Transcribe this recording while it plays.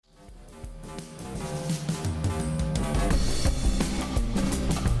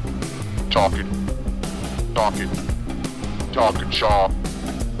Talking shop.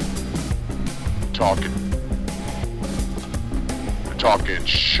 Talking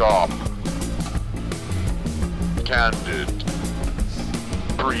shop. Candid.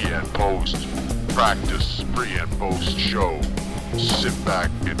 Pre and post. Practice pre and post show. Sit back,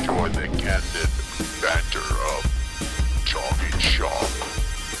 enjoy the candid banter of Talking Shop.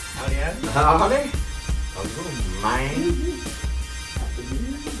 Howdy. Oh, man.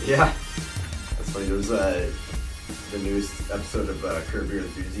 Yeah. That's funny. There was the newest episode of Curb Your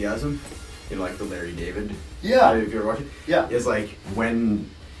Enthusiasm. You know, like the Larry David. Yeah. If you're watching. Yeah. It's like when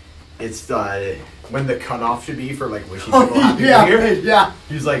it's when the cutoff should be for like wishing people happy New Year. Yeah.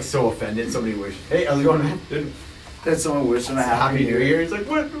 He's like so offended. Somebody wished. Hey, how's it going, man? That's someone wishing a Happy New Year. He's like,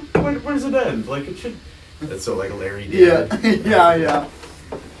 when does it end? Like it should. That's so like Larry David. Yeah.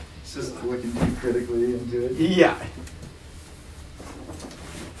 It's just looking too critically into it. Yeah.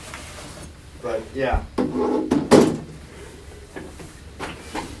 But yeah.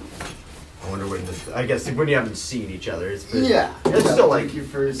 I wonder when this. I guess when you haven't seen each other, it's been, Yeah. It's still like your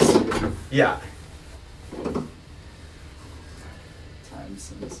first yeah. time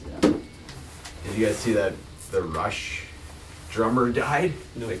since, yeah. Did you guys see that the Rush drummer died?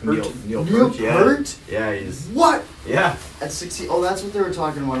 Neil Like Peart? Neil Neil Peart, yeah. Peart? Yeah, he's What? yeah. At 60? Oh, that's what they were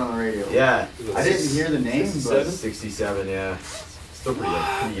talking about on the radio. Yeah. I didn't hear the name, 67? but 67, yeah. Still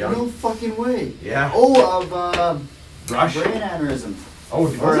pretty young. no fucking way. Yeah. Oh, of Rush. brain aneurysm. Oh,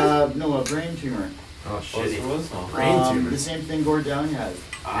 was it? No, a brain tumor. Oh, shit. It was? Oh. Brain tumor. The same thing Gord Downie had.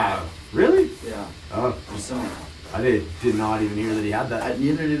 Really? Yeah. Oh, Similar. I did not even hear that he had that.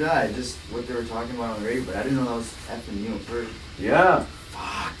 Neither did I. Just what they were talking about on the radio, but I didn't know that was effing Neil Peart. Yeah.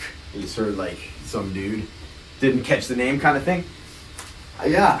 Fuck. You just heard like some dude didn't catch the name kind of thing.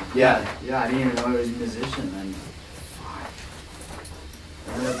 Yeah. Yeah. I didn't even know he was a musician. And fuck.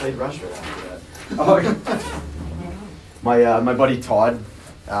 And then I played Rush right after that. Oh, my buddy Todd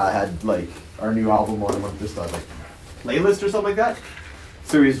had like our new album on one of this like playlist or something like that.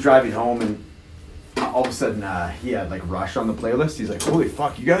 So he was driving home and all of a sudden he had like Rush on the playlist. He's like, "Holy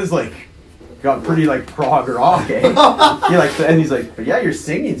fuck, you guys like got pretty like prog rock, eh?" And he's like, "But yeah, your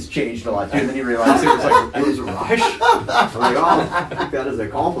singing's changed a lot too." And then he realized it was Rush. I'm like, "Oh, I took that as a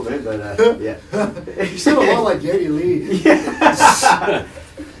compliment," but yeah. You sound a lot like Geddy Lee. Yeah.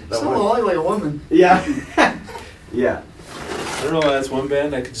 You sound a lot like a woman. Yeah. Yeah. I don't know why that's one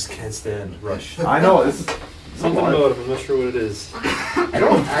band I just can't stand. Rush. I know this is Something about them, I'm not sure what it is. I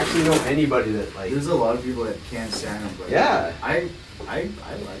don't actually know anybody that like. There's a lot of people that can't stand him, but Yeah. I like him.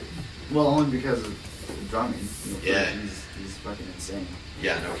 Well, only because of the drumming. You know, Yeah. He's fucking insane.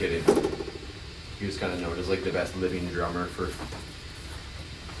 Yeah, no kidding. He was kind of known as like the best living drummer for.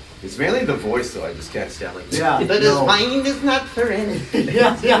 It's mainly the voice though. I just can't stand like. Yeah, But no. his mind is not for any.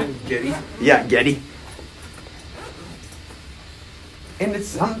 yeah. Getty? Yeah, Geddy. And it's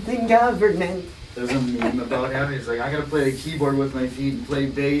something government. There's a meme about him. He's like, I gotta play the keyboard with my feet and play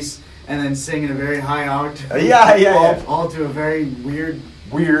bass, and then sing in a very high octave. All to a very weird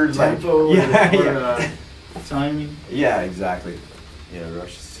Weird tempo. Yeah. Timing. Yeah, exactly. Yeah,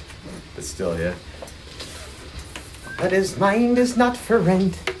 Rush is. But still, yeah. But his mind is not for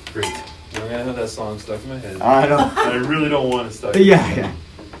rent. Great. I'm gonna have that song stuck in my head. I know. I really don't want it stuck. Yeah.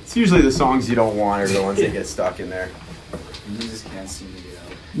 It's usually the songs you don't want are the ones that get stuck in there. You just can't seem to get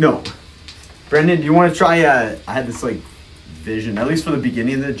out. No. Brendan, do you want to try, I had this, like, vision, at least for the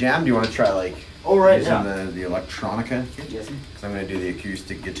beginning of the jam, do you want to try, like, Oh, right, using yeah. the electronica? Yes, sir. Because I'm going to do the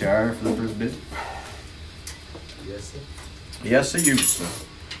acoustic guitar for the first bit. Yes, sir. Yes, I use.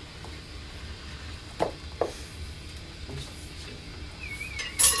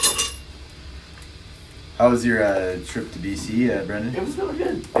 How was your trip to BC, Brendan? It was really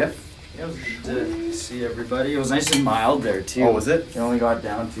good. Yep. It was good to see everybody. It was nice and mild there too. Oh, was it? It only got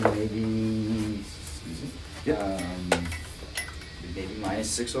down to maybe, Yep. maybe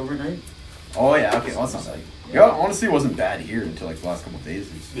 -6 overnight. Oh, yeah, okay. Well, that's not bad. Yeah, honestly, it wasn't bad here until, like, the last couple of days.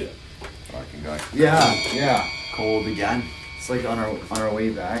 It's Yeah. fucking got Yeah. cold again. It's like on our way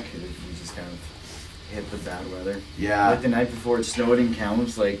back, we just kind of hit the bad weather. Yeah. Like the night before it snowed in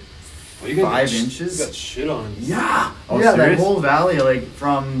Kamloops, like Well, you got 5 that inches. You got shit on. Yeah. Oh, yeah, serious? that whole valley, like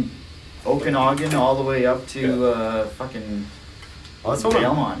from Okanagan all the way up to fucking Oh, that's what I'm-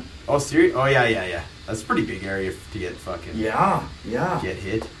 Belmont. Oh, serious? Oh, yeah. That's a pretty big area to get fucking Yeah. get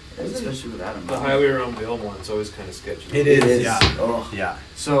hit. Especially with that amount. The highway around Belmont is always kind of sketchy. It It is, is. yeah. Oh. Yeah.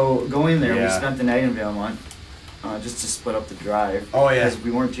 So going there, we Yeah. spent the night in Belmont, just to split up the drive. Oh, yeah. Because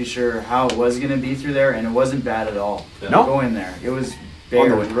we weren't too sure how it was gonna be through there, and it wasn't bad at all. Yeah. No? Going there, it was bare. On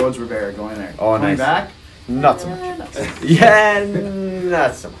the way. The roads were bare going there. Oh, Coming nice. back, Not so much. Yeah,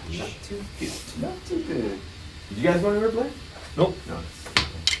 not so much. Not too good. Not too good. Did you guys want to ever play? Nope. No.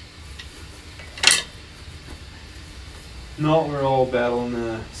 No, we're all battling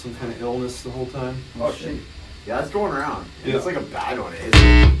some kind of illness the whole time. Oh shit. Yeah, that's going around. Yeah. It's like a bad one, isn't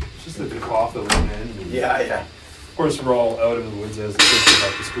it? It's just the cough that went in. And Yeah. Of course, we're all out in the woods as the kids go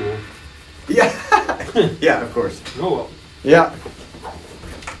back to school. Yeah. Yeah, of course. Oh well. Yeah.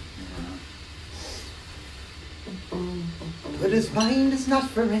 But his mind is not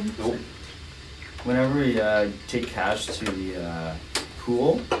for rent. Nope. Whenever we take Cash to the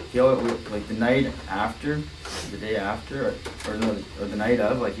pool, he always, like the night after, the day after, or the night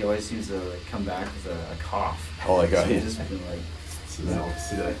of, like he always seems to like come back with a cough. Oh my god. So he's just been like, See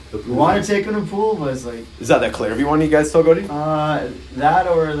that? we want to take him to pool, but it's like Is that the Clareview one you guys still go to? that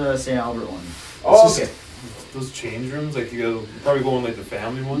or the St. Albert one. Oh, It's just- okay. Those change rooms, like you go, probably going like the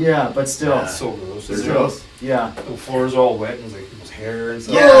family one. Yeah, but still. Yeah. It's so gross. They're Isn't it? gross. Yeah. The floors are all wet and like people's hair and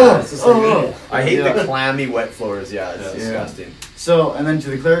stuff. Yeah. It's just like, I hate Yeah. the clammy wet floors. Yeah, it's Yeah. disgusting. So, and then to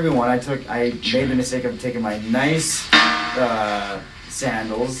the Clareview one, I made the mistake of taking my nice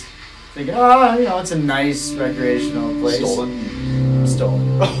sandals, thinking, it's a nice recreational place.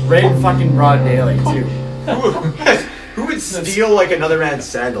 Stolen. Right in fucking broad daylight too. Who would steal like another man's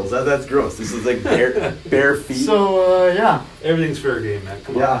sandals? That's gross. This is like bare feet. So, yeah. Everything's fair game, man.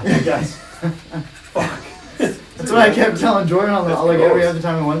 Come on. yeah, I guess. That's why I kept telling Jordan, like every other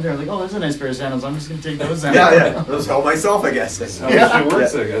time I went there, I was like, oh, there's a nice pair of sandals. I'm just going to take those sandals. Yeah. Those help myself, I guess. How much it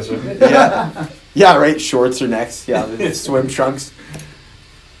works, I guess. Right? Yeah. Yeah, right. Shorts are next. Yeah, swim trunks.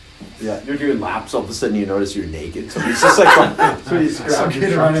 Yeah, you're doing laps. All of a sudden, you notice you're naked. So it's just like somebody's Some grabbed kid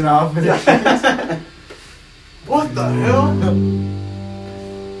your running trunks. off with it. What the hell?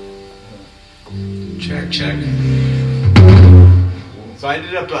 Check. So I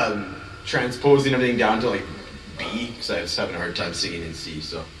ended up transposing everything down to like B because I was having a hard time singing in C.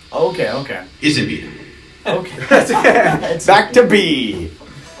 So Okay. Is it B? Okay. back to B.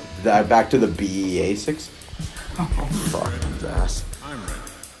 Back to the B-A6. Fuck his ass. I'm ready.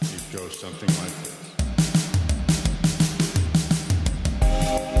 It goes something like this.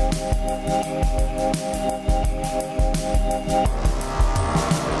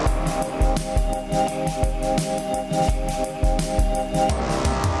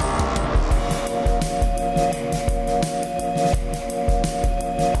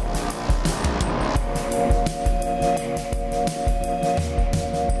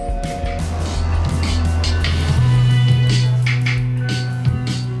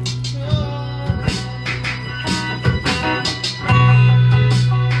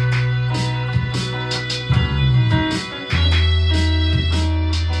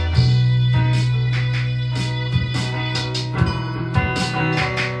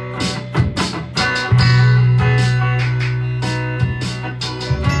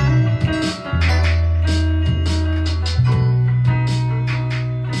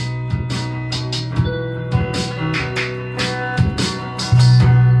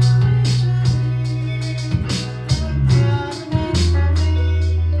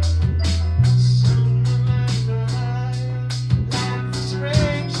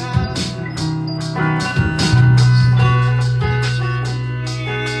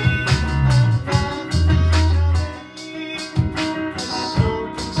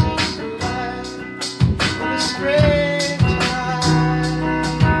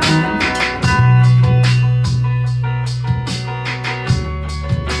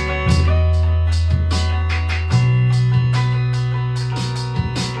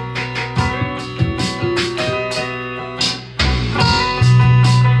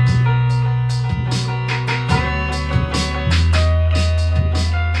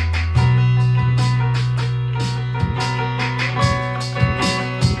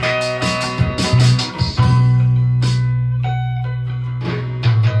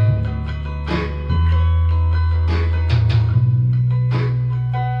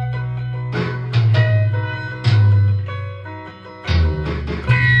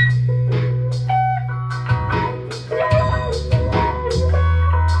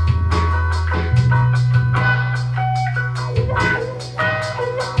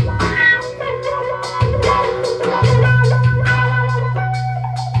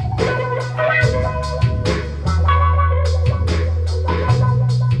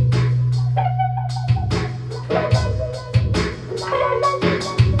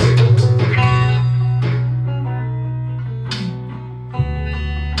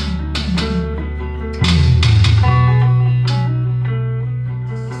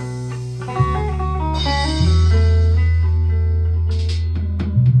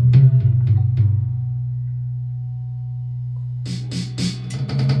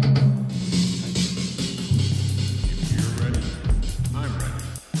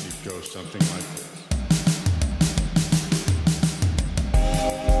 goes something like this.